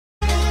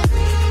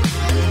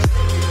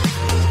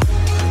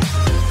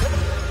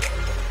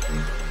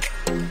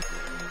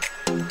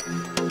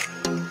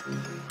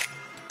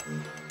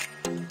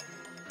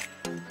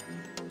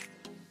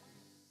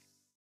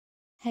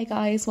Hey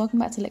guys, welcome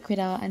back to Liquid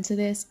Art, and to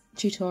this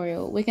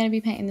tutorial we're going to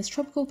be painting this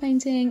tropical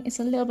painting. It's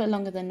a little bit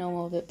longer than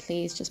normal, but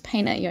please just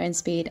paint at your own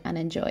speed and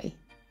enjoy.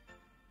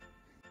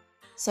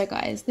 So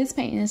guys, this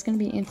painting is going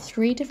to be in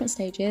 3 different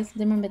stages.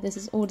 Remember, this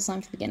is all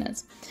designed for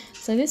beginners.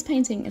 So this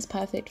painting is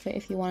perfect for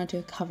if you want to do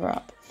a cover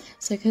up.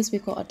 So because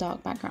we've got a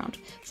dark background.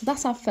 So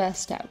that's our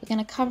first step. We're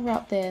going to cover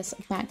up this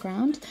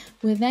background.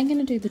 We're then going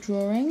to do the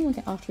drawing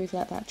after we've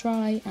let that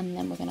dry, and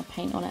then we're going to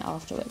paint on it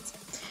afterwards.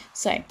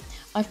 So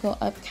I've got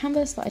a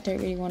canvas that I don't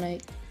really want to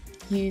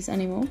use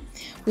anymore.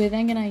 We're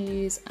then going to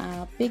use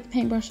our big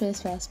paintbrush for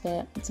this first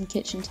bit, some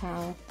kitchen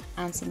towel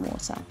and some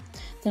water.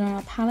 Then on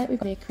our palette we've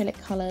got the acrylic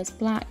colours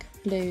black,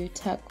 blue,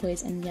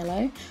 turquoise and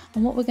yellow,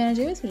 and what we're going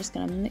to do is we're just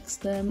going to mix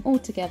them all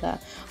together.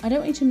 I don't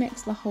want you to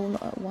mix the whole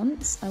lot at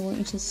once. I want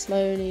you to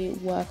slowly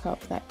work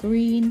up that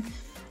green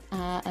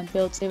and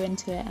build blue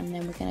into it, and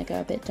then we're going to go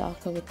a bit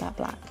darker with that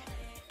black.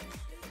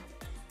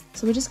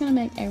 So we're just going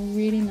to make a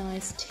really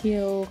nice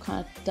teal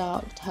kind of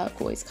dark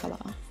turquoise colour.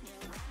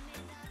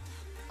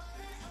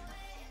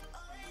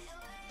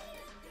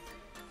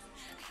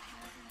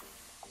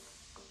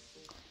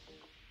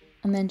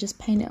 And then just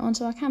paint it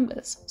onto our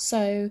canvas.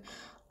 So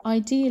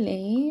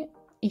ideally,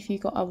 if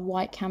you've got a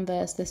white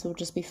canvas, this will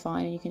just be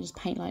fine and you can just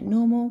paint like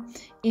normal.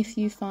 If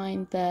you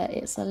find that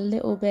it's a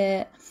little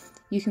bit,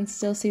 you can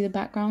still see the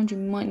background, you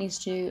might need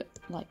to do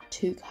like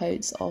 2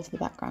 coats of the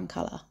background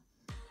colour.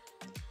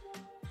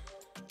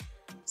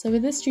 So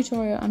with this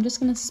tutorial, I'm just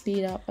going to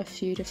speed up a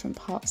few different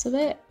parts of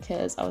it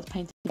because I was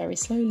painting very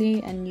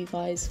slowly, and you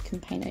guys can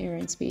paint at your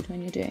own speed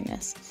when you're doing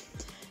this.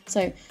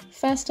 So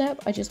first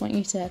step, I just want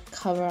you to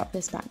cover up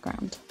this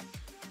background.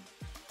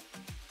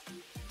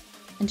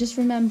 And just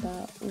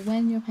remember,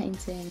 when you're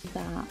painting,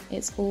 that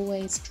it's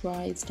always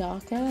dries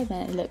darker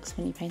than it looks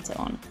when you paint it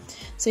on.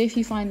 So if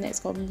you find that it's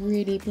got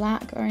really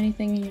black or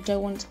anything and you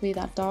don't want it to be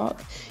that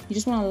dark, you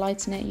just want to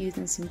lighten it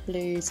using some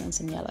blues and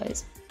some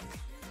yellows.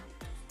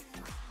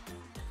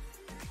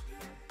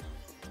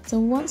 So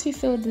once we've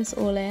filled this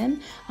all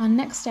in, our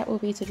next step will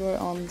be to draw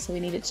it on, so we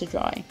need it to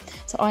dry.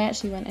 So I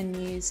actually went and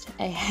used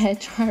a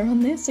hairdryer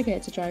on this to get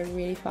it to dry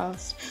really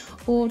fast,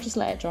 or just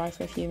let it dry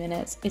for a few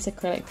minutes. It's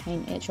acrylic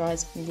paint, it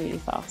dries really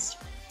fast.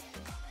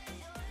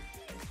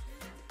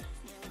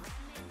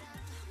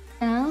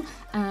 Now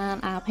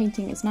our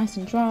painting is nice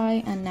and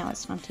dry, and now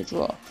it's time to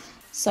draw.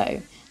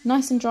 So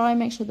nice and dry,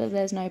 make sure that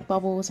there's no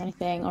bubbles or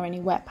anything or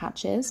any wet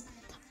patches.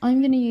 I'm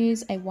going to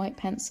use a white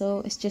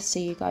pencil. It's just so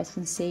you guys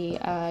can see.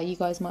 You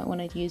guys might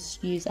want to use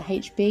a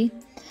HB.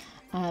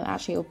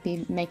 Actually,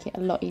 it'll make it a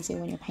lot easier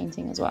when you're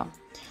painting as well.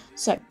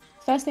 So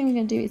first thing we're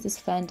going to do is this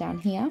fern down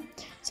here.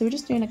 So we're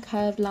just doing a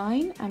curved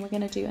line, and we're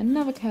going to do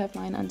another curved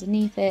line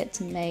underneath it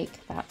to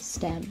make that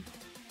stem.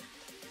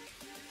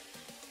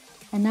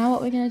 And now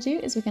what we're going to do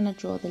is we're going to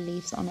draw the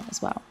leaves on it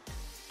as well.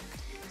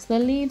 So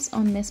the leaves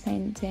on this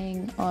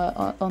painting,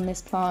 or on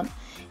this plant,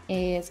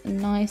 is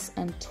nice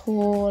and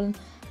tall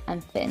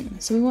and thin.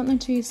 So we want them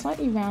to be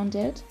slightly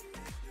rounded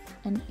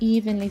and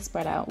evenly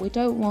spread out. We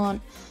don't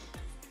want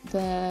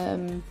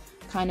them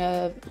kind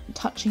of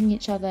touching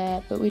each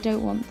other, but we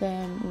don't want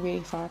them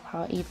really far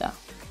apart either.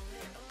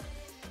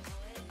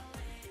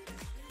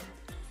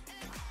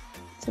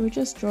 So we're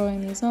just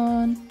drawing these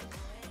on,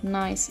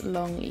 nice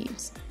long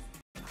leaves.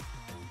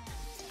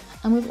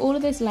 And with all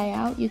of this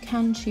layout, you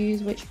can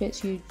choose which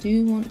bits you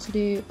do want to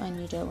do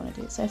and you don't want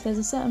to do. So if there's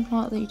a certain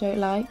plant that you don't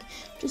like,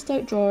 just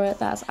don't draw it,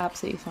 that's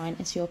absolutely fine,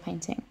 it's your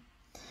painting.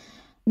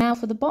 Now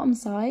for the bottom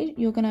side,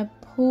 you're going to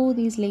pull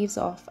these leaves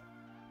off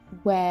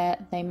where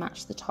they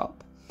match the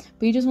top,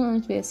 but you just want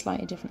them to be at a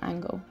slightly different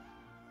angle.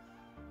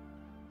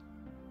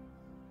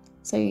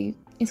 So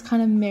it's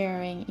kind of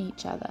mirroring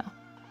each other.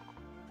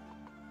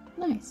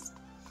 Nice.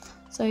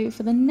 So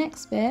for the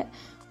next bit,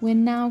 we're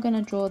now going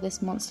to draw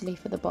this monster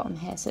leaf at the bottom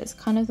here, so it's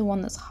kind of the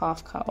one that's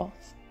half cut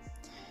off.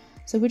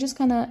 So we're just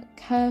going to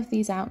curve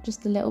these out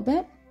just a little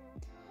bit.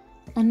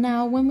 And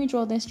now when we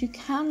draw this, you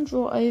can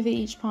draw over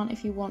each plant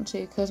if you want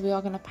to, because we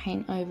are going to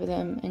paint over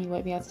them and you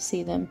won't be able to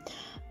see them.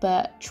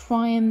 But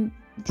try and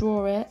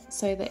draw it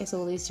so that it's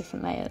all these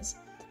different layers.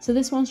 So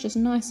this one's just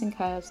nice and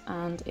curved,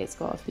 and it's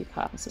got a few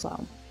curves as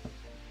well.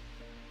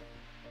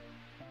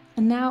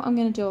 And now I'm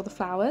going to do all the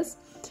flowers.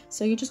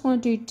 So you just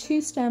want to do 2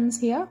 stems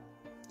here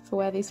for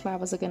where these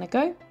flowers are going to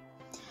go,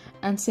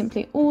 and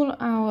simply all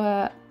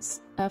our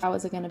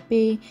flowers are going to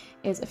be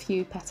is a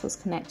few petals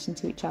connecting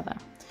to each other.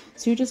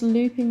 So you're just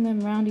looping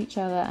them around each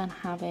other and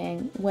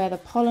having where the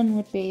pollen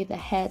would be the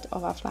head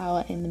of our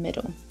flower in the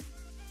middle.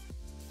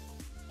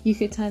 You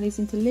could turn these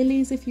into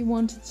lilies if you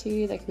wanted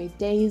to, they could be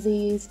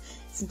daisies,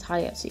 it's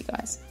entirely up to you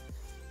guys.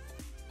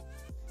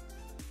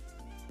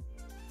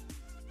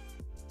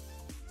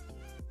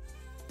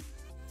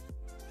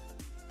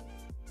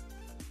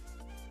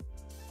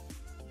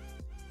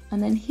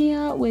 And then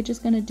here we're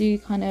just going to do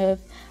kind of,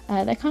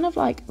 they're kind of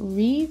like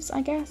wreaths,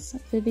 I guess,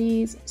 for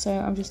these. So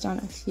I've just done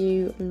a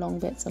few long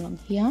bits along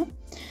here.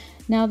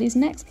 Now these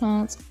next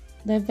plants,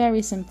 they're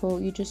very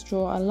simple. You just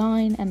draw a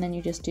line and then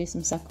you just do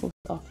some circles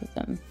off of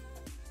them.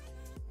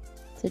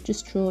 So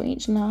just draw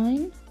each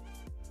line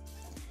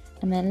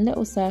and then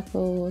little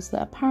circles that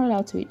are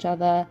parallel to each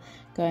other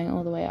going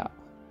all the way up.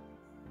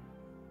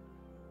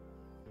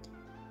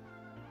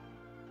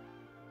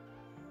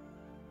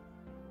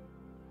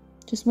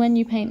 Just when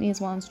you paint these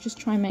ones, just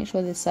try and make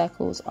sure the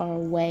circles are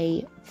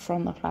away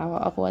from the flower,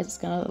 otherwise it's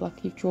going to look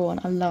like you've drawn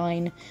a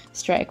line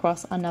straight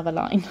across another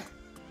line.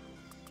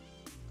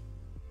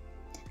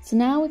 So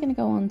now we're going to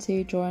go on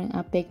to drawing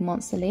our big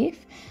monster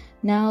leaf.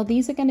 Now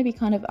these are going to be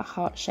kind of a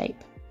heart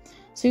shape.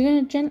 So you're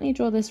going to gently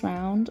draw this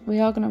round. We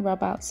are going to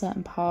rub out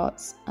certain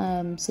parts,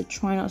 so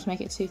try not to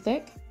make it too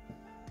thick.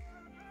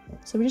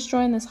 So we're just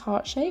drawing this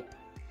heart shape.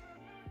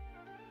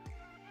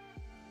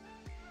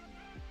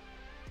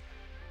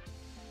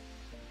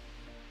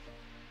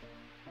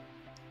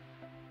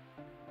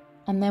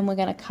 And then we're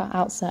going to cut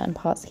out certain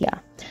parts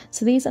here.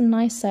 So these are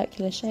nice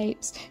circular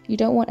shapes. You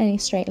don't want any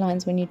straight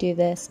lines when you do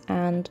this.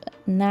 And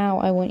now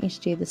I want you to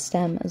do the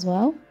stem as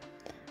well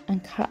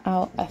and cut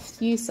out a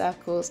few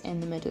circles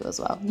in the middle as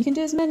well. You can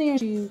do as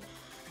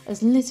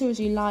little as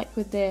you like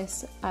with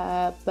this,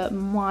 but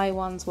my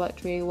ones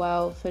worked really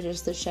well for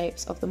just the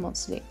shapes of the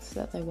monster leaf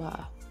that they were.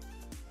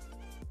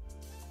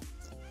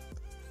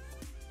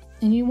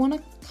 And you want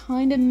to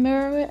kind of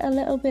mirror it a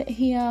little bit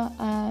here,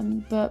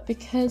 but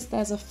because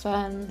there's a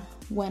fern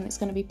when it's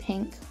going to be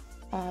pink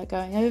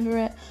going over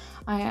it,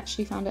 I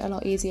actually found it a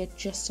lot easier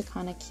just to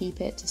kind of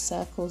keep it to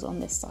circles on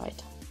this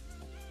side.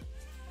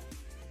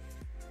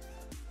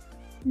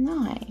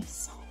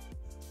 Nice.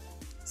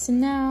 So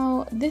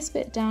now this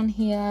bit down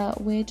here,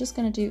 we're just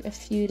going to do a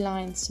few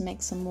lines to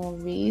make some more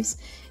leaves.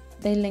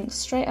 They link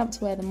straight up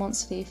to where the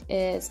monster leaf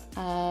is.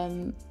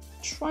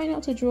 Try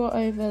not to draw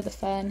over the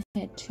fern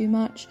here too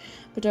much,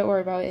 but don't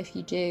worry about it if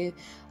you do.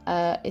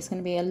 It's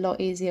going to be a lot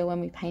easier when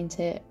we paint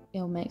it.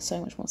 It'll make so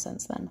much more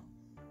sense then.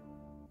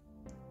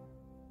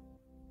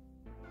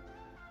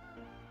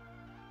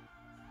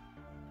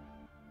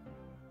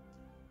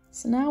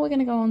 So now we're going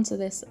to go on to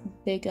this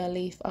bigger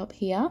leaf up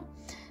here.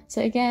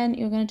 So again,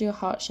 you're going to do a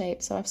heart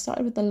shape. So I've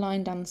started with the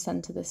line down the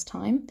center this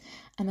time,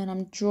 and then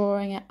I'm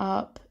drawing it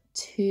up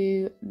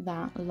to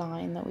that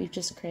line that we've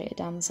just created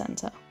down the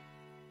center.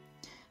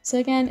 So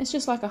again, it's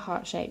just like a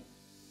heart shape.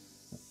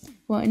 We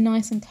want it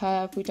nice and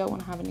curved. We don't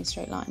want to have any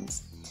straight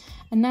lines.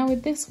 And now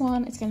with this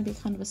one, it's going to be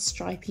kind of a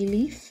stripy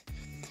leaf.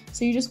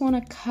 So you just want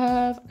to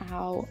curve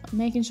out,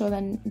 making sure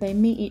then they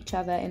meet each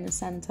other in the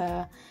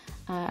center,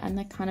 and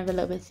they're kind of a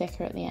little bit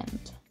thicker at the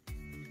end.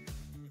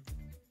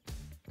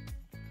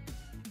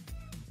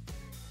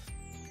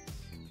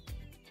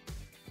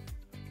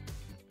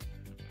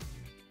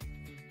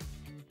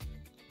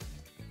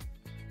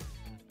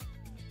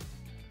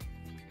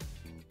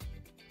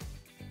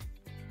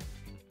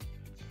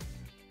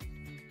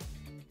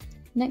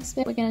 Next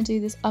bit, we're going to do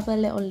this other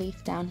little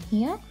leaf down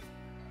here.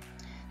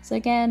 So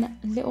again,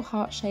 a little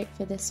heart shape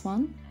for this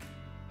one.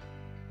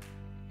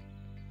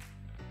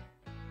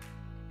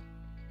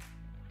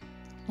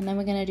 And then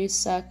we're going to do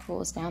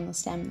circles down the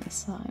stem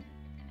this time.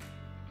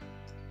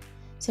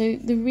 So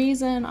the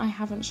reason I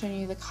haven't shown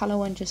you the colour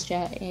one just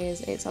yet is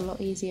it's a lot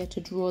easier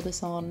to draw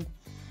this on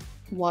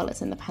while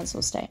it's in the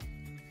pencil state.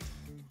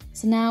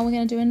 So now we're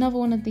going to do another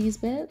one of these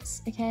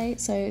bits, okay?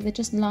 So they're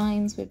just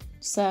lines with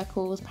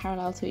circles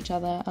parallel to each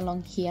other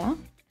along here.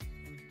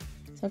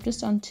 So I've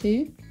just done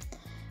two.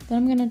 Then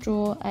I'm going to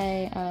draw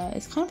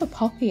it's kind of a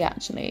poppy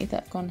actually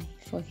that I've gone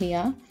for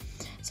here.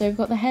 So we've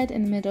got the head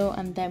in the middle,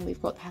 and then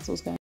we've got the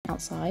petals going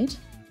outside.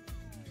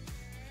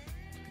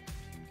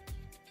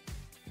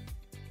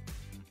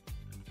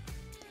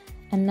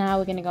 And now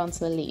we're going to go on to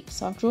the leaf.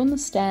 So I've drawn the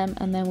stem,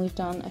 and then we've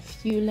done a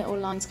few little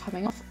lines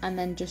coming off, and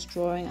then just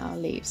drawing our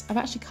leaves. I've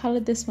actually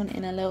coloured this one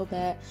in a little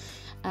bit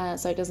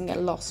so it doesn't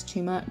get lost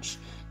too much.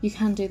 You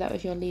can do that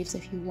with your leaves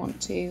if you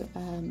want to,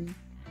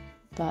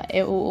 but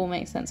it will all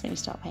make sense when you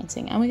start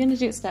painting. And we're going to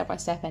do it step by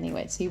step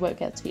anyway, so you won't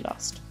get too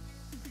lost.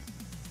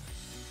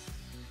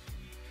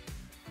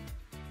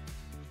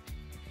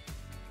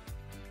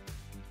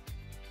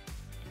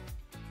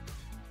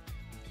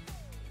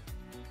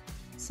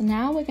 So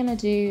now we're going to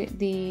do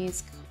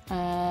these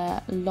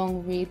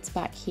long reeds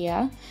back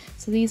here.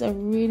 So these are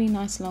really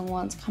nice long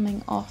ones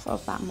coming off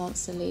of that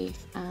monster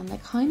leaf, and they're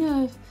kind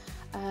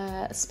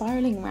of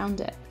spiraling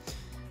around it.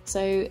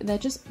 So they're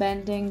just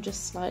bending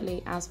just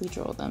slightly as we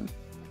draw them.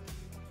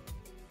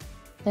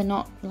 They're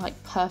not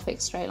like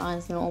perfect straight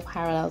lines, they're all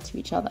parallel to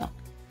each other.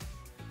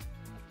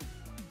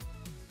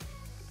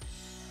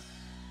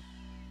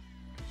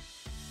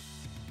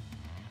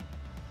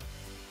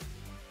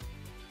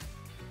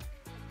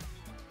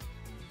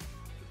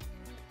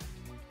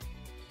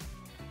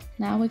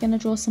 Now we're going to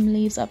draw some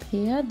leaves up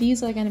here.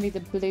 These are going to be the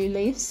blue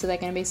leaves, so they're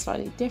going to be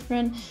slightly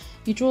different.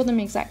 You draw them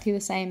exactly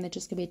the same, they're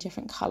just going to be a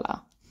different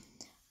colour.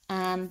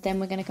 And then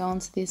we're going to go on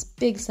to this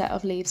big set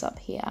of leaves up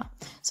here.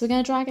 So we're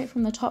going to drag it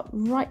from the top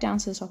right down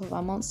to the top of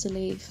our monster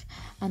leaf,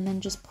 and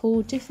then just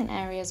pull different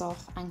areas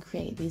off and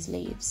create these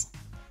leaves.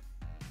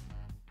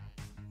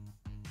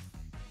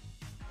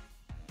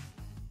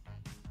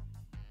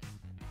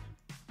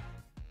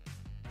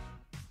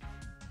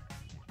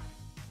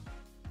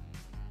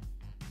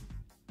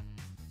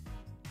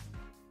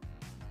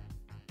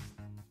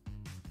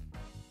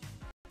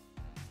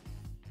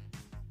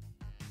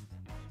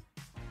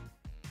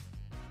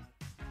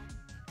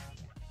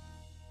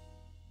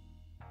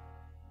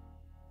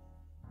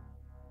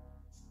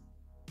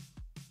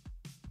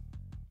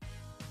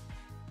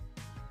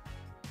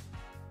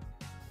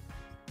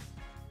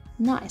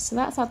 Nice, so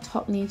that's our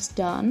top leaves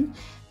done.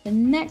 The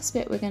next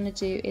bit we're going to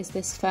do is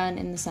this fern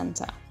in the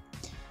center.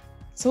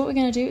 So what we're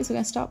going to do is we're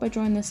going to start by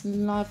drawing this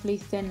lovely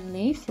thin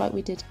leaf like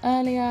we did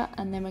earlier,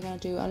 and then we're going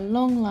to do a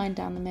long line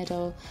down the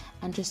middle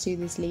and just do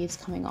these leaves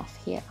coming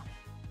off here.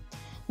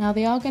 Now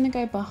they are going to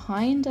go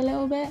behind a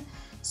little bit,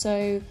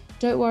 so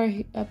don't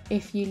worry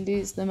if you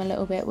lose them a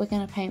little bit. We're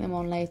going to paint them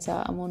on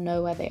later and we'll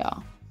know where they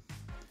are.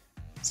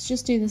 So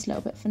just do this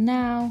little bit for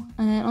now,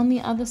 and then on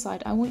the other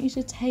side I want you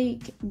to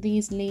take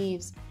these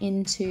leaves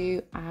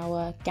into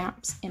our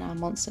gaps in our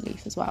monster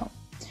leaf as well.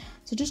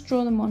 So just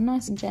draw them on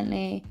nice and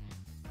gently,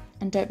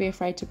 and don't be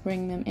afraid to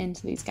bring them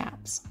into these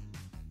gaps.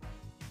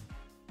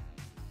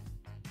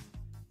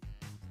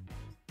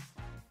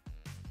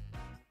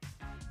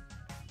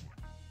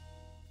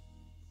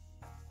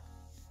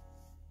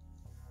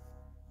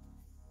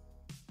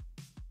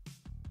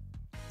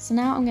 So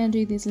now I'm going to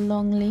do these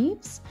long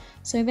leaves.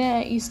 So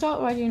there, you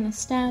start by doing the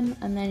stem,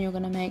 and then you're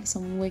going to make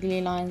some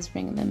wiggly lines,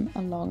 bringing them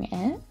along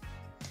it.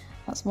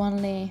 That's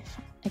one leaf.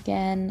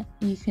 Again,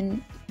 you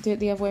can do it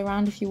the other way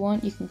around if you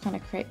want. You can kind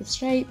of create the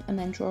shape and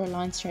then draw a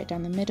line straight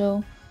down the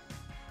middle.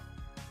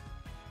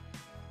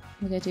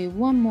 We're going to do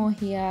one more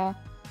here,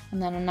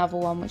 and then another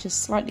one which is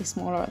slightly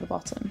smaller at the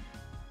bottom.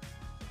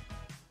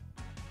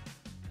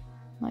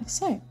 Like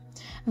so.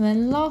 And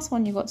then the last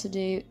one you've got to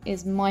do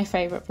is my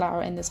favourite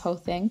flower in this whole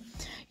thing.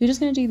 You're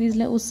just going to do these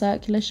little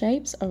circular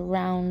shapes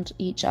around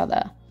each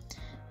other.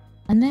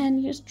 And then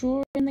you just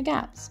draw in the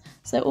gaps.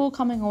 So they're all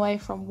coming away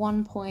from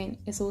one point,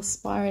 it's all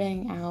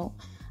spiraling out,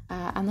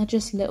 and they're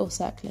just little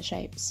circular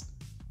shapes.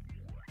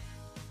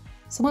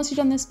 So once you've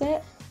done this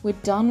bit, we're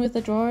done with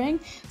the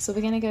drawing. So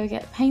we're going to go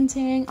get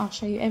painting. I'll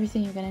show you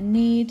everything you're going to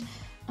need.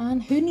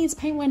 And who needs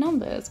paint by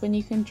numbers when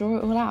you can draw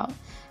it all out?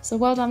 So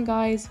well done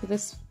guys for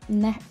this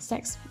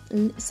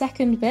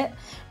second bit.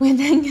 We're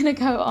then going to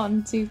go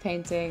on to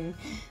painting.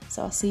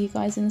 So I'll see you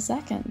guys in a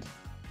second.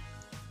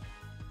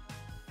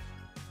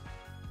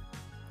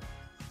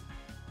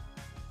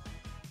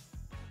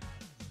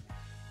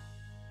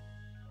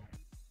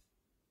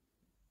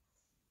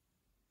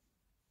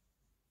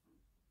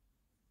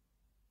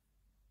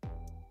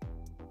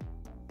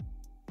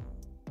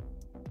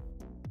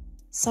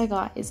 So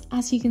guys,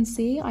 as you can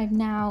see, I've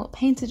now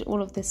painted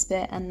all of this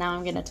bit, and now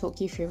I'm going to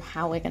talk you through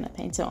how we're going to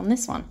paint it on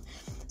this one.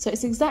 So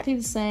it's exactly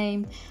the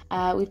same.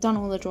 We've done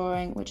all the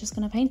drawing, we're just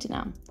going to paint it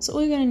now. So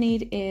all you're going to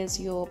need is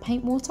your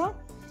paint water.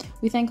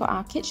 We've then got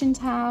our kitchen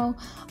towel.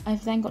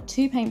 I've then got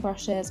two paint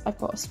brushes. I've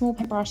got a small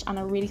paintbrush and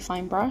a really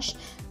fine brush.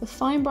 The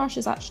fine brush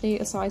is actually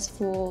a size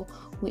 4,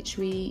 which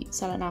we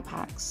sell in our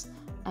packs.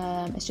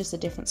 It's just a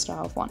different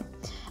style of one.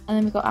 And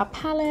then we've got our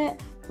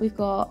palette. We've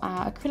got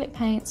our acrylic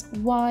paints,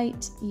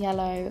 white,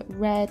 yellow,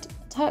 red,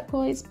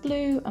 turquoise,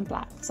 blue and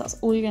black. So that's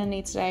all you're going to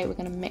need today. We're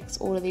going to mix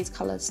all of these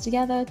colours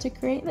together to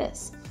create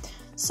this.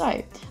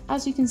 So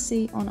as you can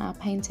see on our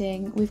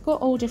painting, we've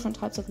got all different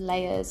types of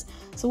layers.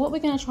 So what we're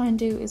going to try and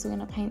do is we're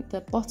going to paint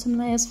the bottom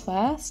layers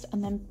first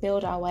and then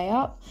build our way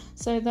up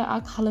so that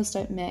our colours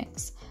don't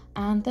mix.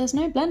 And there's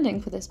no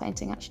blending for this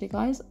painting actually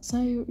guys, so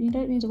you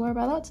don't need to worry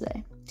about that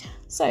today.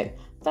 So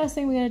first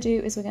thing we're going to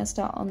do is we're going to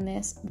start on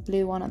this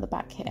blue one at the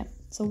back here.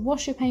 So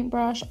wash your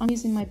paintbrush. I'm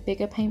using my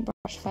bigger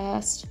paintbrush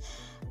first.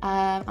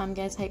 I'm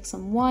going to take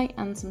some white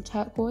and some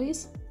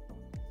turquoise,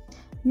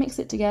 mix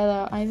it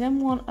together. I then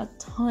want a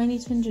tiny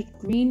tinge of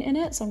green in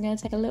it, so I'm going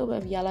to take a little bit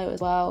of yellow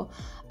as well.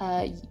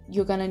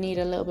 You're going to need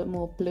a little bit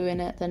more blue in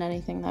it than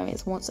anything though.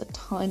 It wants a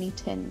tiny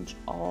tinge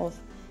of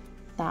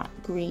that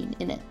green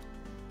in it.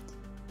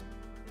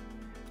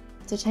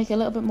 So take a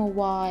little bit more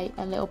white,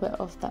 a little bit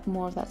of that,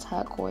 more of that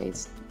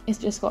turquoise. It's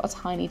just got a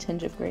tiny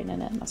tinge of green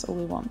in it, and that's all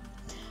we want.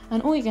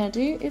 And all you're going to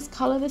do is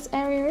colour this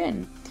area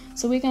in.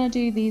 So we're going to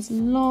do these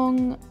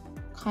long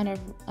kind of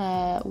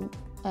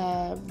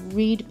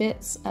reed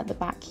bits at the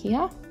back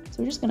here.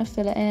 So we're just going to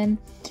fill it in.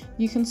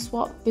 You can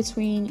swap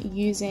between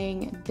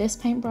using this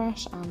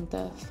paintbrush and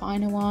the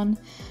finer one.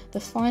 The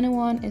finer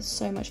one is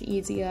so much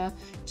easier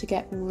to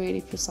get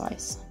really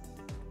precise.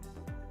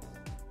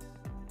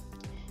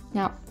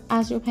 Now,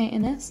 as you're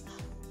painting this,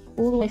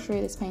 all the way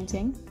through this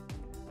painting,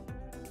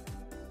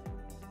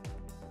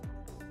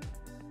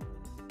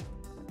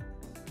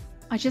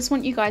 I just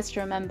want you guys to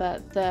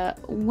remember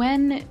that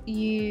when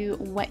you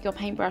wet your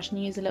paintbrush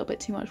and use a little bit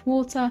too much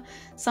water,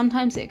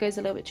 sometimes it goes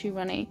a little bit too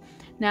runny.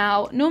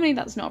 Now, normally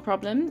that's not a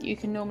problem. You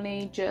can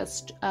normally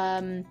just,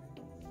 it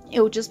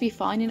will just be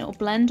fine and it will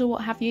blend or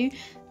what have you.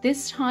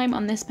 This time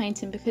on this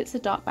painting, because it's a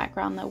dark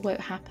background, that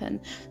won't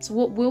happen. So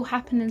what will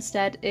happen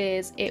instead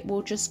is it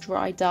will just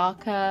dry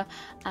darker.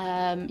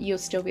 You'll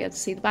still be able to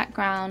see the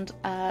background.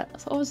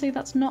 So obviously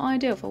that's not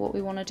ideal for what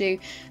we want to do.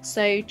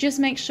 So just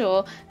make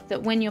sure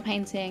that when you're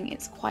painting,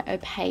 it's quite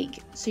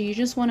opaque. So you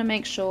just want to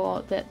make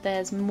sure that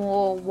there's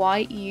more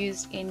white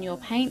used in your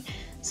paint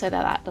so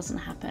that that doesn't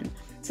happen.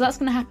 So that's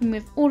going to happen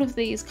with all of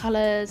these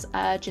colours,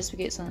 just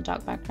because it's on a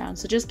dark background.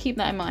 So just keep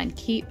that in mind.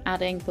 Keep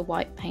adding the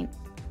white paint.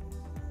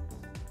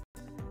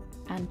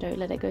 And don't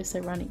let it go so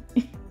runny.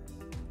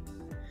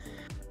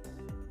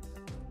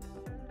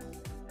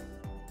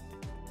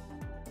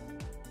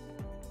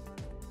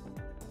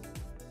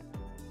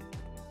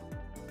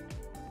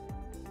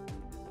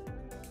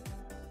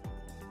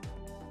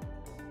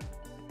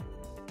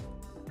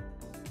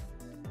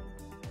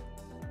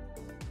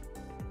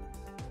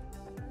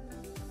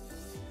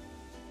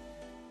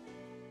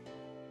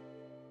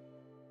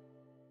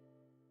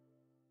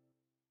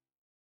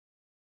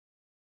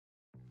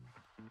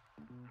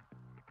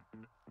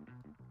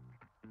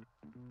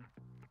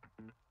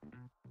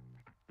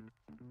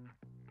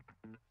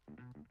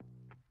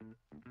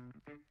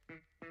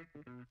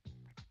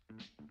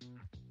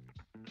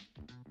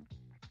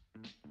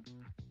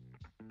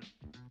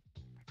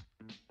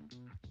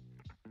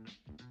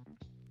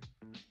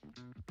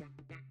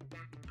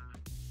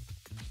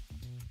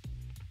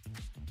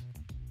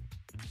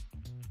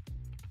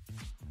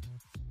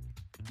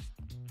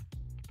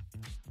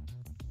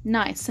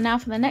 Nice, so now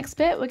for the next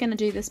bit, we're going to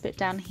do this bit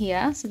down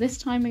here. So this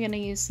time we're going to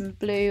use some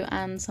blue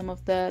and some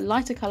of the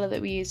lighter colour that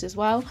we used as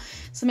well.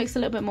 So mix a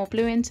little bit more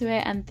blue into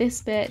it, and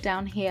this bit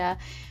down here,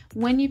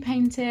 when you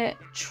paint it,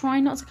 try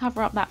not to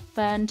cover up that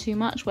fern too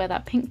much where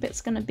that pink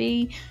bit's going to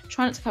be.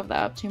 Try not to cover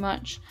that up too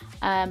much,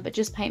 but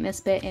just paint this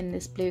bit in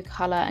this blue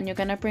colour, and you're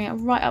going to bring it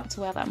right up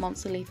to where that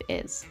monster leaf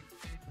is.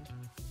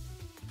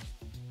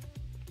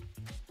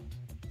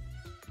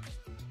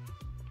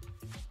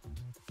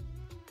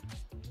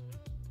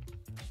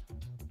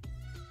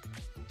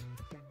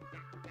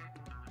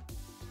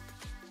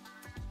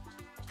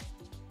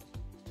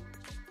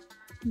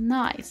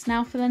 Nice.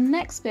 Now for the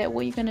next bit,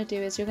 what you're going to do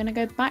is you're going to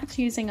go back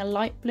to using a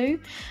light blue,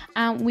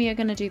 and we are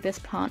going to do this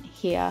plant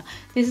here.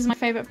 This is my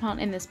favourite plant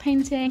in this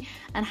painting,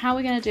 and how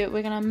we're going to do it,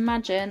 we're going to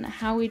imagine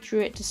how we drew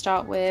it to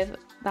start with.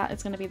 That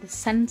is going to be the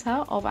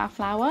centre of our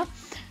flower.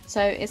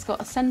 So it's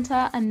got a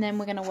centre, and then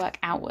we're going to work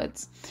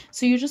outwards.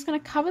 So you're just going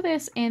to cover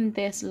this in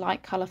this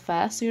light colour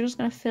first. So you're just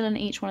going to fill in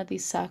each one of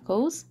these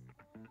circles.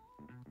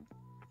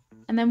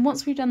 And then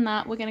once we've done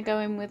that, we're going to go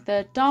in with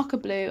the darker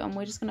blue, and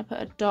we're just going to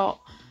put a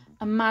dot.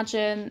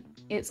 Imagine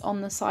it's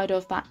on the side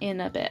of that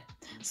inner bit.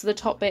 So the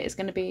top bit is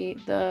going to be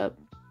the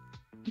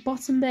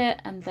bottom bit,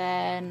 and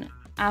then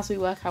as we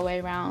work our way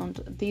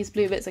around, these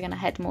blue bits are going to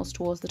head more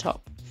towards the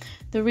top.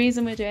 The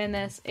reason we're doing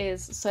this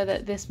is so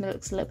that this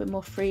looks a little bit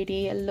more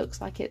 3D. It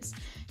looks like it's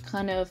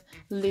kind of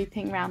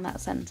looping around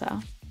that centre.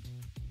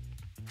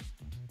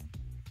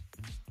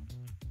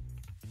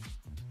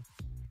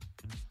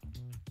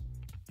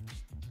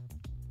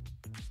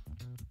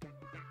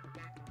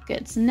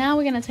 Good, so now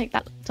we're going to take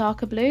that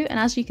darker blue, and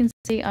as you can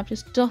see, I've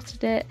just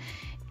dotted it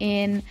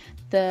in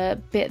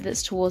the bit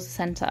that's towards the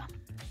centre.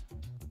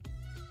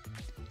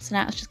 So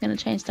now it's just going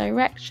to change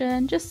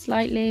direction just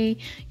slightly.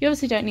 You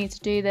obviously don't need to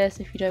do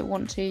this if you don't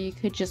want to. You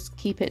could just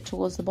keep it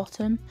towards the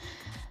bottom.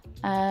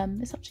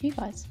 It's up to you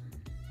guys.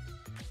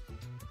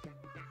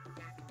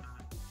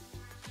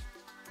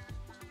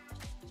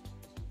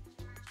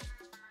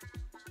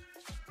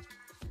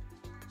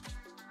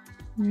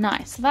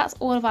 Nice, so that's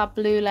all of our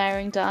blue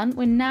layering done.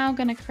 We're now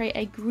going to create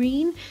a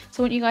green,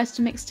 so I want you guys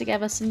to mix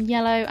together some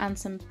yellow and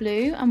some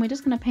blue, and we're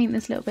just going to paint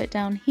this little bit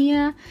down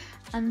here,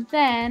 and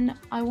then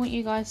I want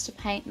you guys to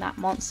paint that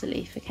monster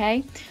leaf,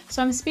 okay?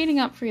 So I'm speeding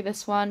up through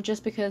this one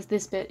just because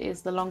this bit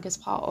is the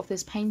longest part of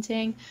this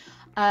painting.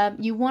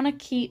 You want to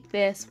keep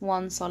this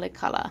one solid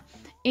colour.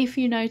 If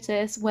you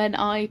notice, when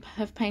I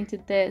have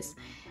painted this,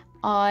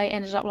 I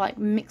ended up like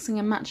mixing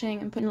and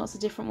matching and putting lots of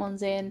different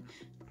ones in.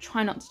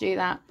 Try not to do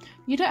that.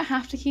 You don't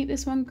have to keep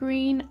this one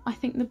green. I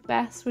think the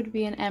best would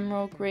be an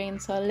emerald green,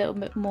 so a little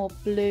bit more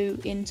blue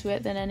into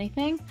it than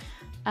anything.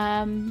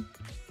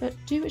 But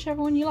do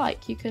whichever one you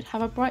like. You could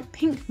have a bright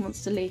pink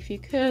monster leaf. You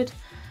could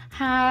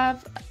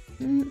have,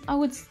 I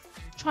would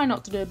try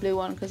not to do a blue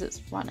one because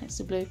it's right next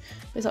to blue.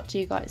 But it's up to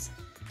you guys.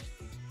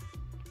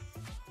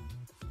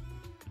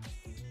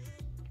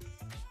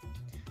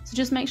 So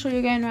just make sure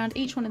you're going around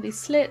each one of these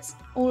slits,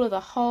 all of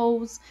the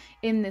holes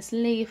in this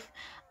leaf.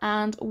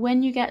 And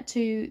when you get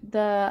to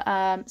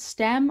the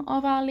stem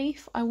of our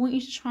leaf, I want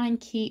you to try and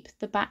keep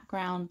the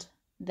background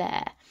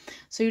there.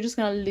 So you're just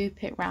going to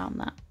loop it around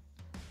that.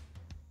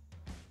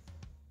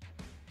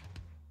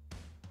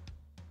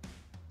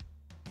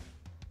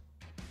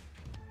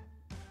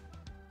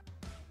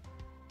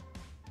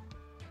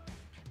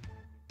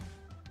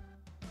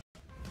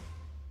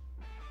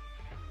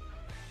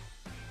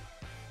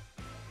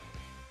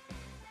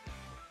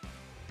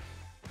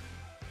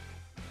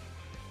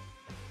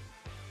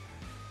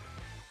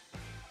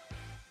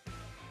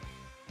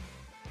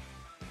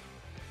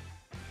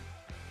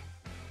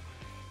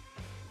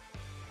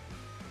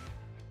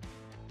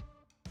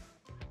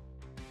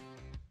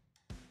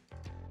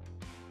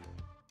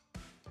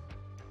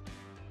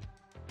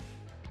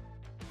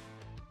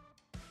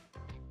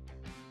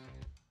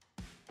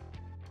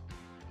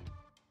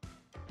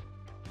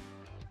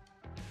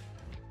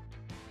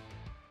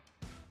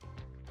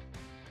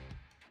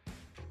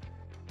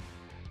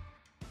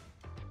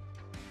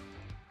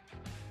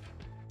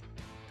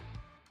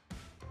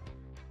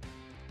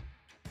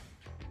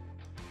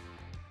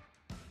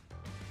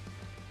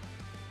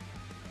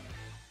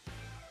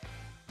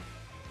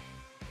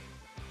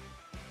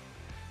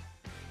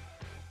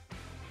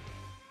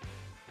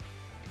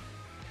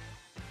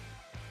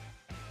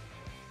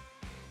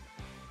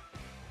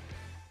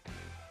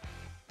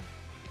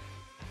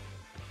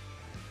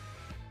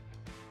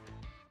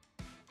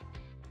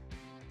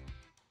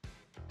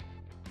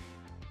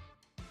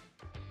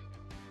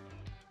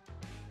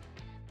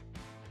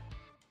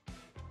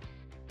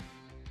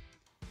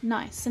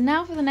 Nice, so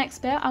now for the next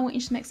bit, I want you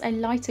to mix a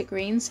lighter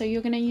green. So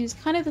you're going to use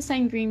kind of the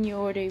same green you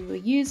already were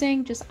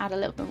using, just add a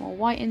little bit more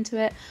white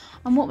into it.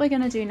 And what we're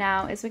going to do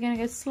now is we're going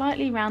to go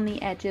slightly around the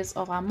edges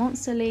of our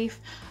monster leaf,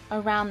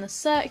 around the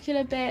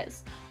circular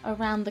bits,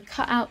 around the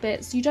cutout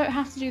bits. You don't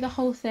have to do the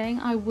whole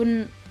thing. I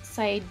wouldn't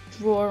say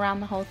draw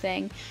around the whole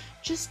thing.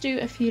 Just do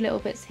a few little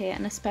bits here,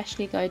 and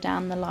especially go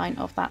down the line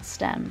of that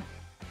stem.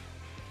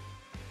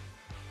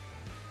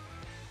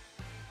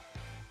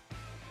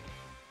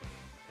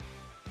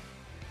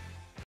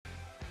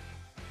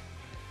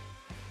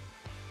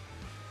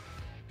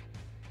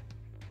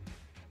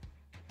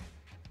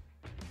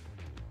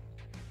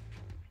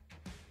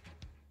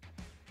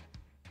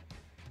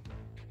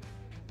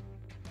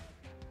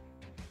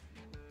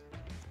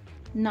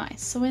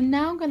 Nice, so we're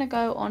now going to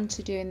go on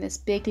to doing this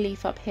big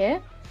leaf up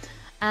here.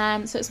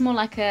 So it's more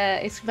like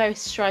it's a very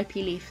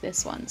stripy leaf,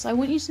 this one. So I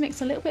want you to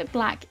mix a little bit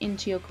black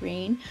into your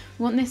green.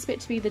 You want this bit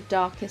to be the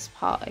darkest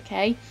part,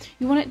 okay?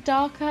 You want it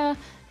darker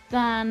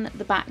than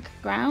the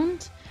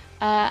background,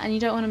 and you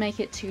don't want to make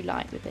it too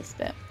light with this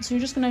bit. So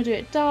we're just going to do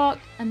it dark,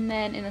 and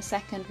then in a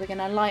second we're going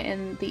to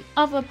lighten the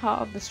other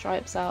part of the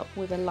stripes up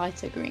with a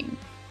lighter green.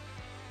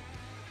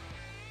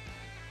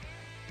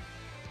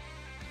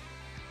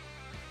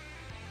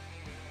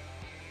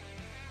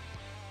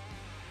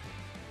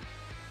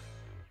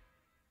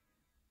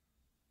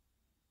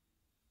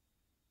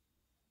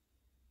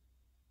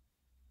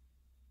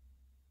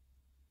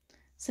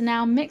 So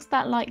now mix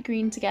that light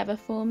green together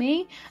for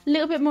me, a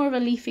little bit more of a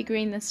leafy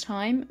green this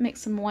time,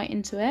 mix some white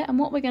into it, and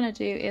what we're going to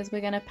do is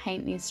we're going to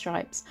paint these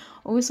stripes.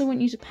 I also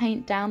want you to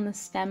paint down the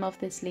stem of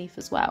this leaf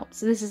as well.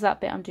 So this is that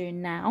bit I'm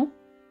doing now.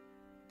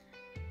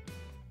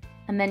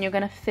 And then you're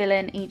going to fill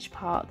in each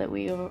part that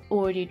we've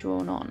already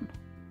drawn on.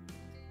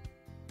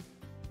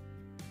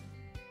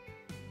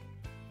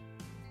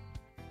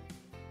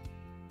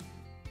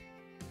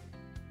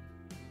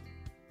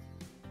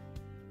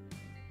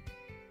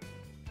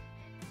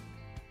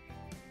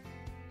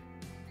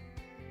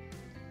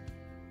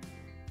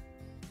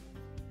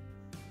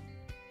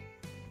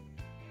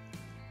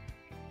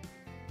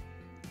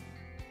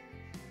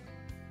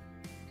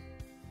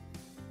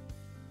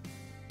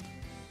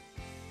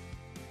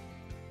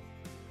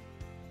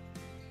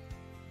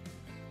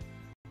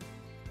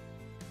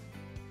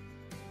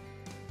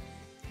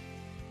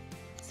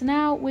 So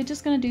now we're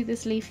just going to do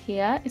this leaf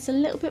here. It's a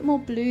little bit more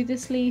blue,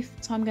 this leaf,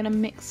 so I'm going to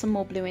mix some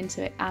more blue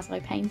into it as I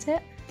paint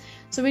it.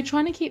 So we're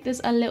trying to keep this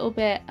a little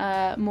bit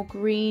more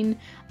green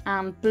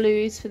and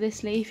blues for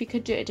this leaf. You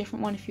could do a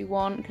different one if you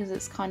want, because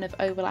it's kind of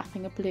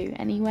overlapping a blue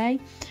anyway.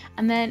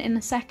 And then in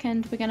a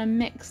second we're going to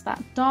mix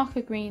that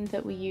darker green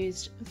that we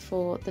used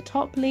for the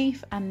top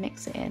leaf and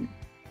mix it in.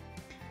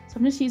 So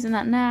I'm just using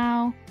that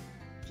now,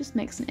 just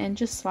mixing it in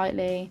just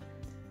slightly.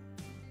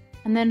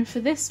 And then for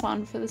this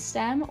one, for the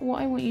stem,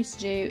 what I want you to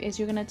do is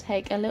you're going to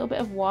take a little bit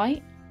of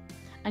white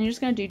and you're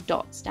just going to do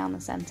dots down the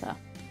centre.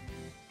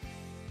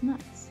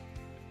 Nice.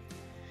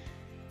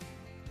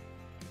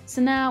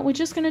 So now we're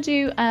just going to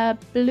do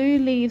blue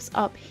leaves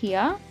up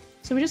here.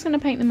 So we're just going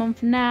to paint them on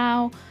for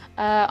now.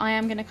 I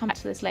am going to come back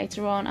to this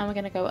later on and we're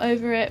going to go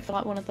over it for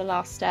like one of the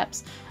last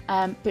steps,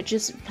 but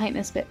just paint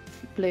this bit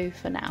blue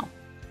for now.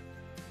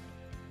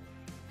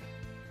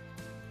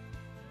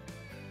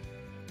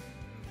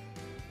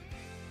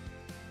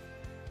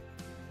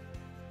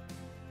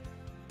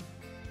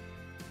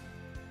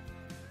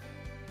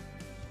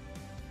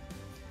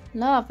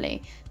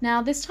 Lovely.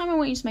 Now this time I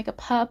want you to make a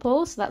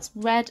purple, so that's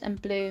red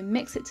and blue,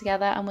 mix it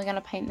together, and we're going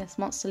to paint this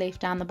monster leaf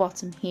down the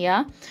bottom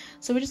here.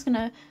 So we're just going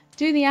to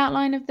do the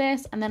outline of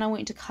this and then I want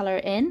you to colour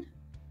it in.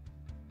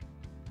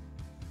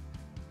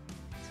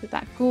 So with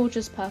that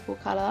gorgeous purple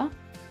colour.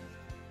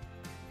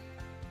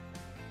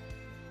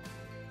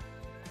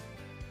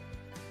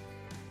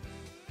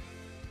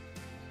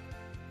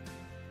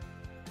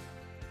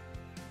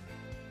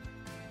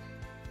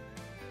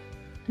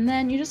 And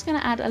then you're just going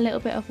to add a little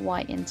bit of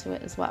white into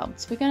it as well.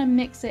 So we're going to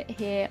mix it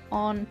here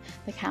on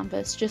the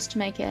canvas just to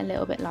make it a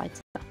little bit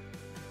lighter.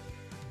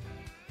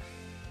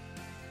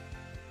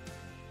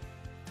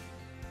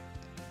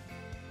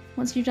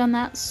 Once you've done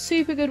that,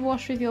 super good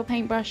wash with your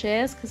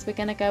paintbrushes, because we're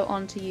going to go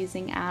on to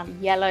using our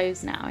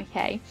yellows now,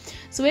 okay?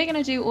 So we're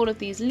going to do all of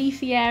these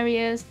leafy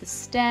areas, the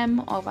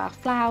stem of our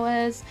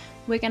flowers.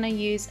 We're going to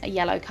use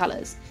yellow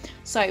colours.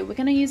 So we're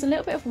going to use a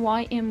little bit of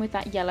white in with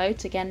that yellow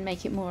to again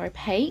make it more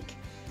opaque.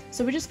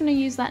 So we're just going to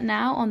use that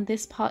now on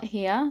this part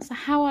here. So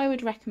how I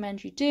would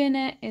recommend you doing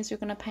it is you're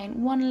going to paint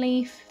one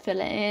leaf, fill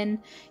it in.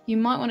 You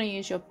might want to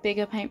use your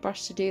bigger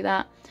paintbrush to do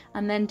that,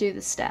 and then do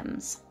the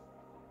stems.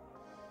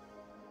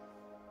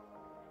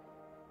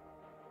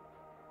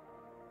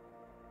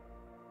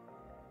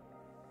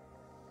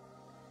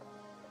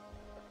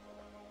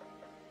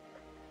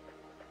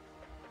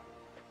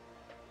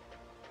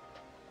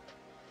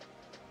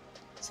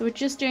 So we're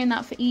just doing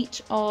that for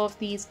each of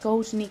these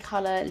goldeny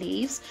colour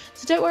leaves.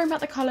 So don't worry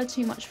about the colour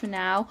too much for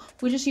now.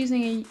 We're just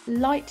using a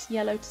light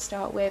yellow to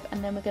start with,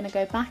 and then we're going to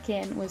go back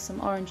in with some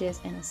oranges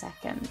in a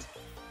second.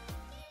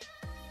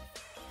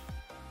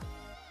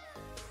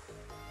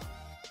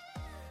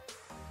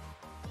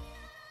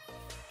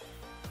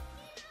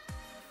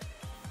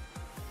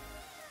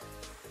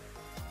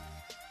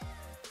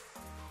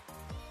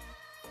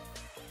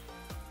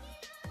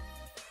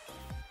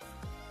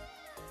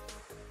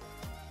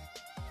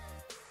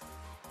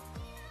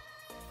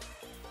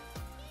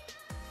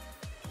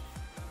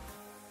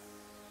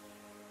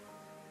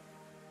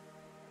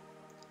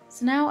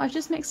 So now I've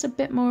just mixed a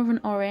bit more of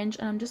an orange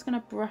and I'm just going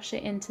to brush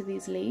it into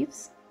these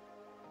leaves.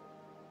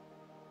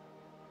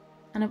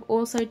 And I've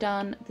also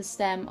done the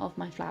stem of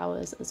my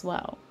flowers as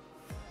well.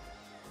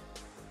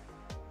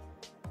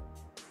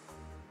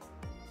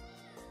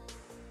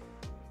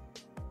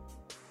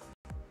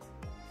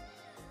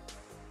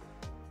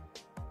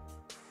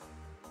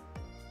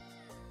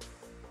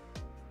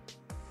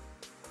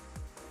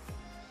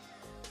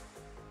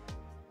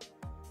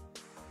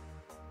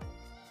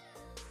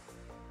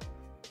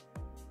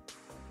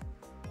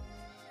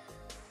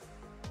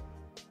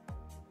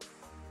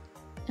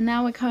 And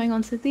now we're going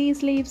on to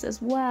these leaves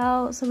as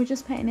well. So we're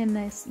just painting in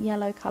this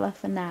yellow colour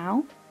for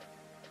now.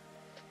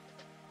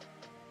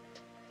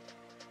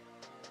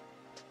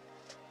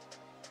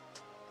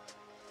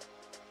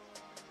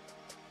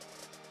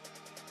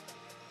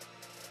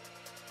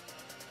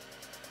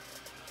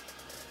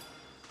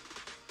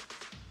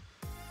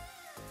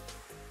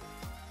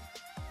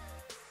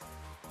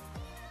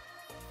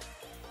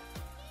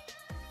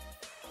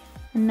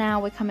 And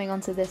now we're coming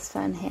on to this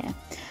fern here.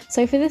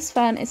 So for this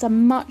fern, it's a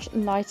much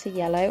lighter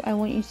yellow. I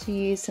want you to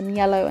use some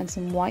yellow and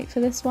some white for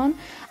this one.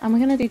 And we're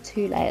going to do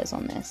 2 layers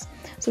on this.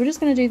 So we're just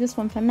going to do this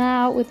one for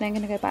now. We're then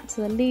going to go back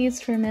to the leaves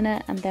for a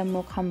minute, and then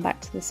we'll come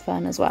back to this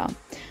fern as well.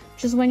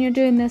 Just when you're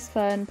doing this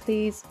fern,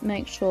 please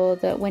make sure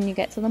that when you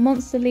get to the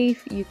monster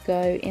leaf, you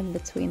go in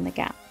between the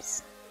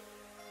gaps.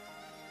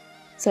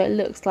 So it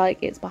looks like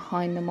it's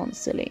behind the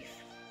monster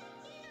leaf.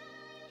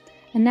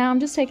 And now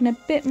I'm just taking a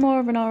bit more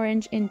of an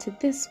orange into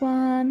this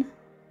one.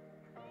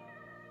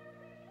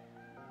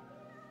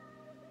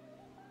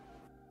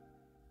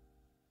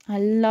 I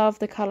love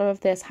the colour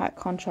of this, how it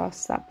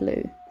contrasts that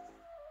blue.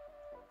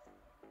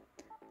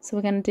 So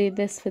we're going to do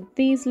this for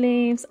these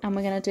leaves, and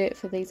we're going to do it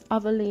for these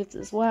other leaves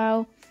as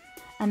well.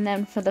 And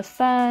then for the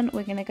fern,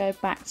 we're going to go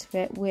back to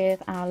it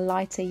with our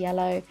lighter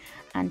yellow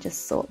and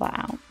just sort that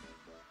out.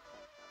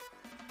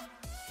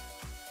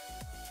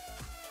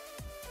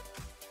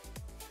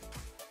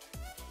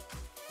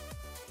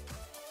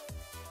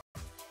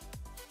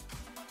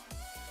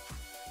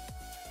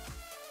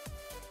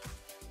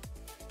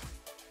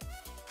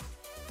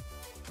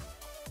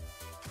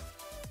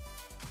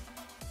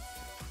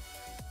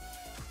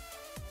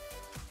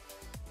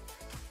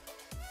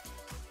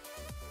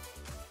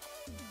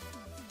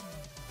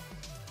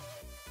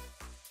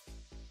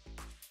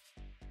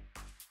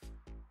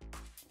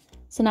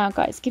 So now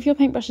guys, give your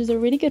paintbrushes a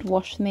really good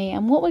wash for me,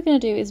 and what we're going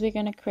to do is we're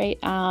going to create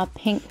our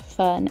pink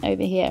fern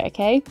over here,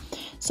 okay?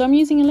 So I'm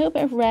using a little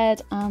bit of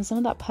red and some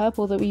of that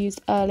purple that we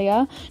used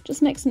earlier,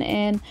 just mixing it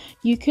in.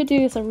 You could do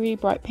this a really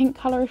bright pink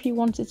colour if you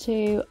wanted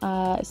to,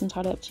 it's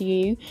entirely up to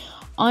you.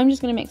 I'm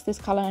just going to mix this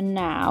colour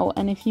now,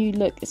 and if you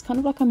look, it's kind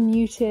of like a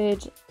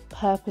muted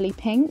purpley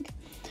pink.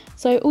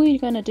 So all you're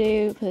going to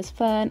do for this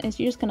fern is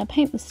you're just going to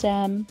paint the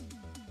stem,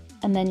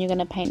 and then you're going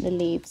to paint the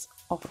leaves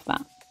off of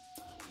that.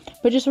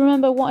 But just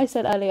remember what I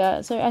said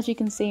earlier, so as you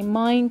can see,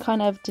 mine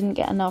kind of didn't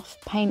get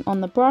enough paint on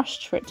the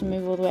brush for it to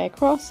move all the way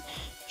across.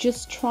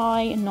 Just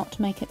try not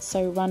to make it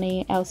so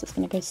runny, else it's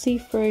going to go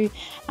see-through.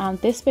 And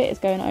this bit is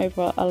going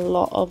over a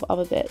lot of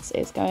other bits.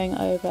 It's going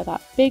over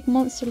that big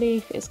monster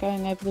leaf, it's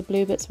going over the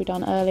blue bits we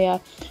done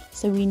earlier.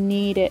 So we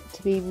need it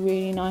to be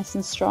really nice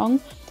and strong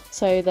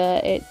so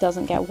that it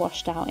doesn't get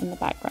washed out in the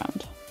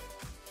background.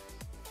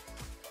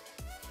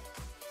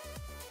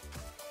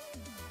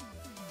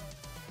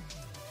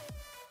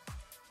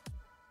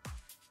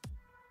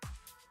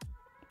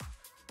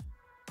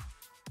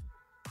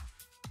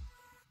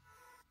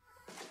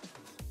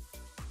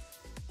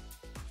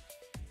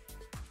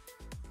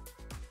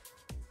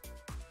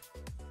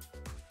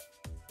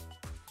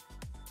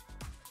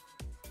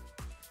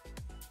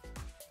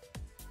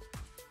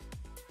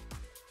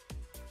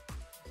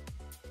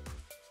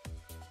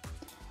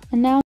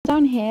 And now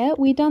down here,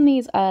 we done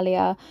these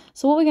earlier.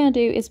 So what we're going to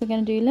do is we're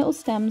going to do little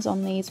stems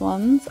on these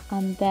ones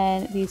and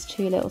then these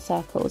 2 little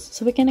circles.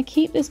 So we're going to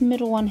keep this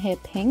middle one here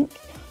pink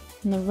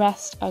and the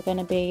rest are going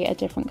to be a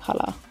different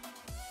colour.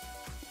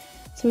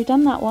 So we've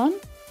done that one.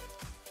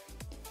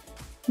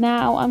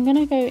 Now I'm going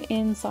to go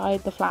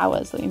inside the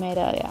flowers that we made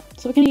earlier.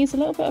 So we're going to use a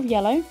little bit of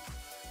yellow.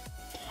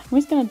 I'm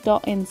just going to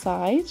dot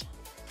inside.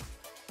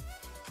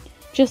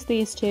 Just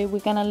these 2. We're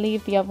going to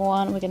leave the other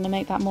one. We're going to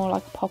make that more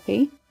like a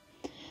poppy.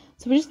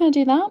 So we're just going to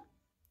do that,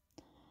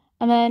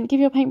 and then give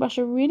your paintbrush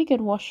a really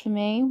good wash for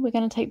me. We're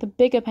going to take the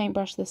bigger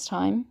paintbrush this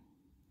time.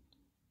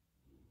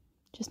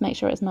 Just make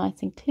sure it's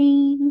nice and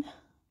clean.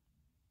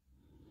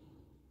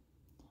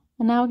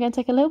 And now we're going to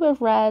take a little bit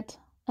of red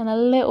and a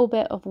little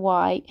bit of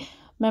white.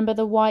 Remember,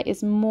 the white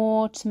is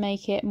more to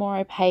make it more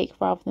opaque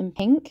rather than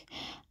pink.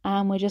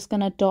 And we're just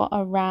going to dot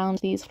around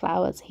these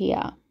flowers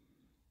here.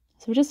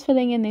 So we're just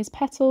filling in these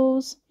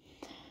petals.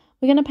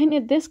 We're going to paint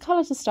it this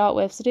colour to start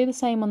with, so do the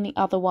same on the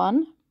other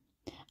one.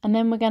 And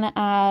then we're going to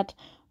add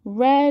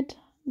red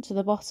to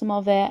the bottom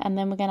of it, and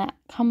then we're going to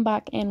come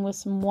back in with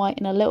some white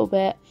in a little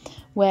bit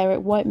where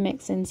it won't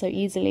mix in so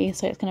easily,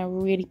 so it's going to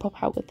really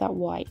pop out with that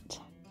white.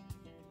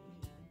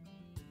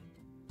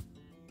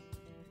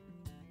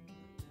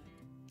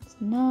 It's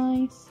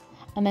nice.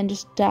 And then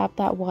just dab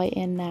that white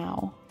in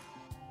now.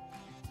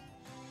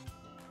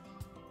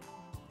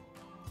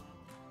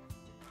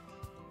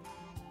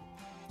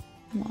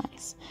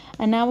 Nice.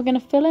 And now we're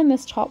going to fill in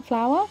this top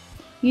flower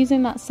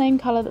using that same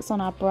colour that's on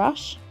our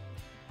brush.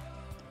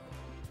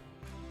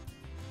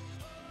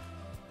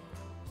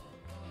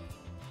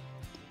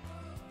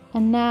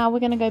 And now we're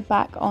going to go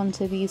back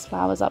onto these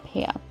flowers up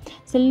here.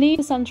 So leave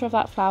the centre of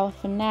that flower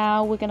for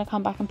now. We're going to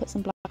come back and put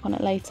some black on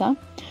it later.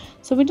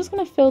 So we're just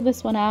going to fill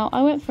this one out.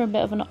 I went for a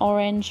bit of an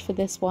orange for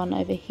this one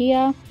over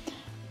here.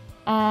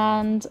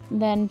 And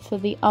then for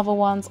the other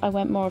ones, I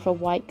went more of a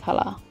white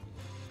colour.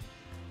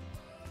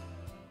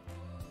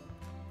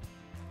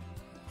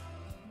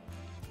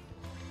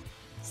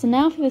 So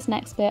now for this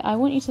next bit, I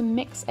want you to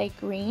mix a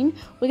green.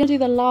 We're going to do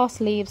the last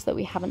leaves that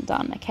we haven't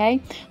done,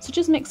 okay? So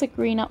just mix a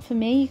green up for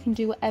me. You can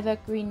do whatever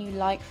green you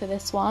like for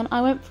this one.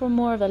 I went for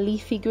more of a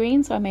leafy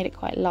green, so I made it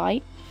quite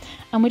light.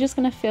 And we're just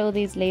going to fill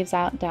these leaves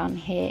out down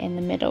here in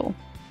the middle.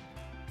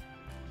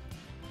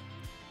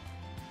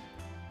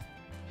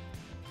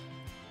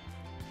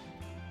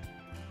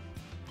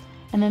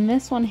 And then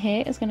this one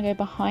here is going to go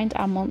behind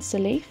our monster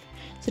leaf.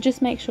 So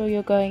just make sure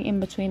you're going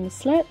in between the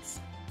slits.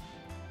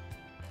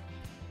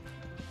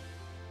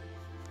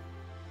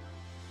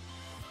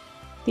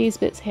 These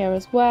bits here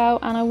as well,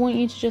 and I want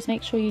you to just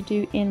make sure you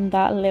do in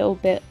that little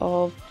bit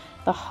of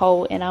the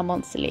hole in our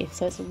monster leaf,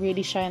 so it's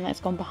really showing that it's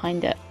gone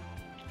behind it.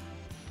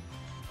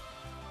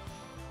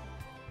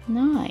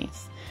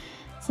 Nice.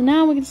 So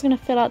now we're just going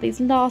to fill out these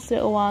last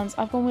little ones.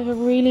 I've gone with a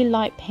really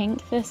light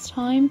pink this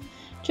time,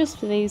 just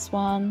for these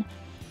one.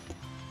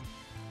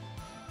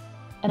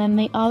 And then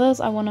the others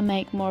I want to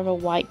make more of a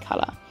white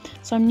colour.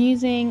 So I'm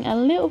using a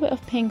little bit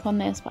of pink on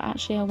this, but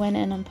actually I went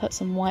in and put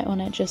some white on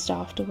it just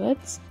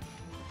afterwards.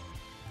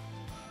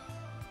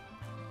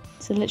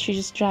 So literally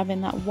just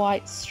jabbing that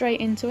white straight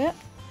into it.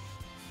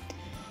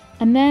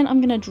 And then I'm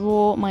going to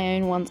draw my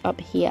own ones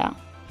up here.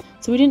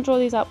 So we didn't draw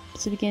these up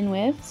to begin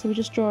with, so we're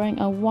just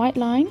drawing a white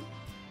line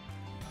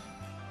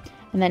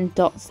and then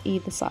dots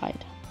either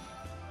side.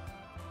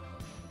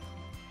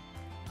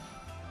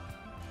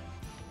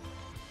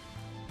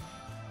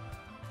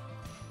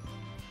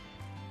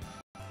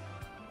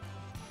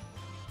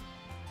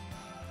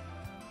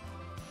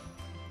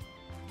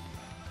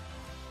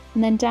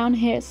 And then down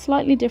here it's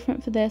slightly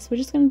different for this. We're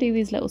just going to do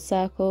these little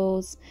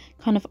circles,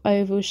 kind of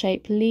oval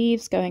shaped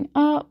leaves going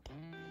up,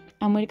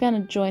 and we're going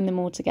to join them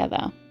all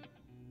together.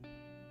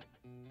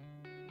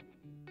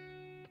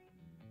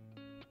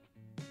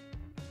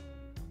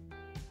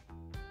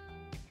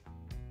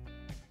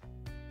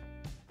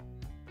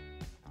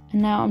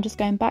 And now I'm just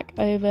going back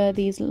over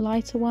these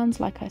lighter ones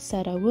like I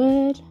said I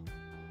would.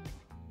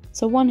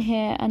 So one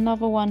here,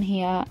 another one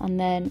here, and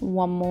then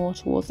one more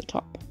towards the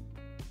top.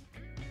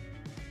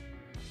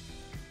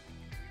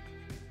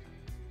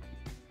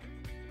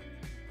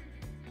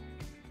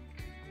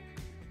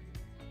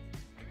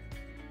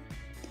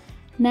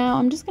 Now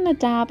I'm just going to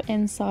dab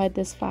inside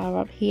this flower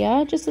up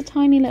here, just a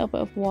tiny little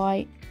bit of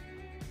white.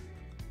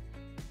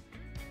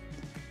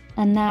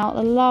 And now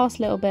the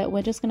last little bit,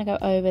 we're just going to go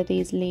over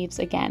these leaves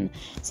again.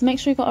 So make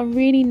sure you've got a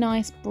really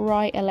nice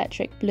bright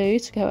electric blue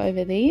to go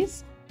over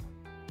these.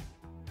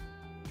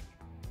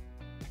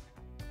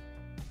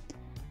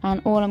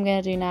 And all I'm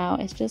going to do now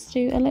is just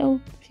do a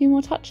few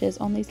more touches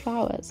on these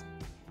flowers.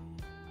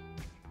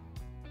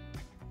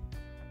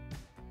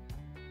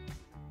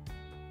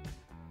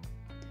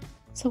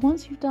 So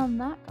once you've done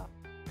that,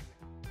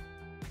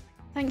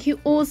 thank you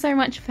all so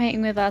much for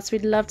painting with us.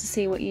 We'd love to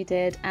see what you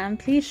did, and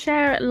please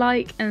share it,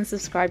 like and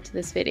subscribe to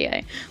this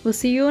video. We'll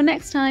see you all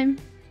next time.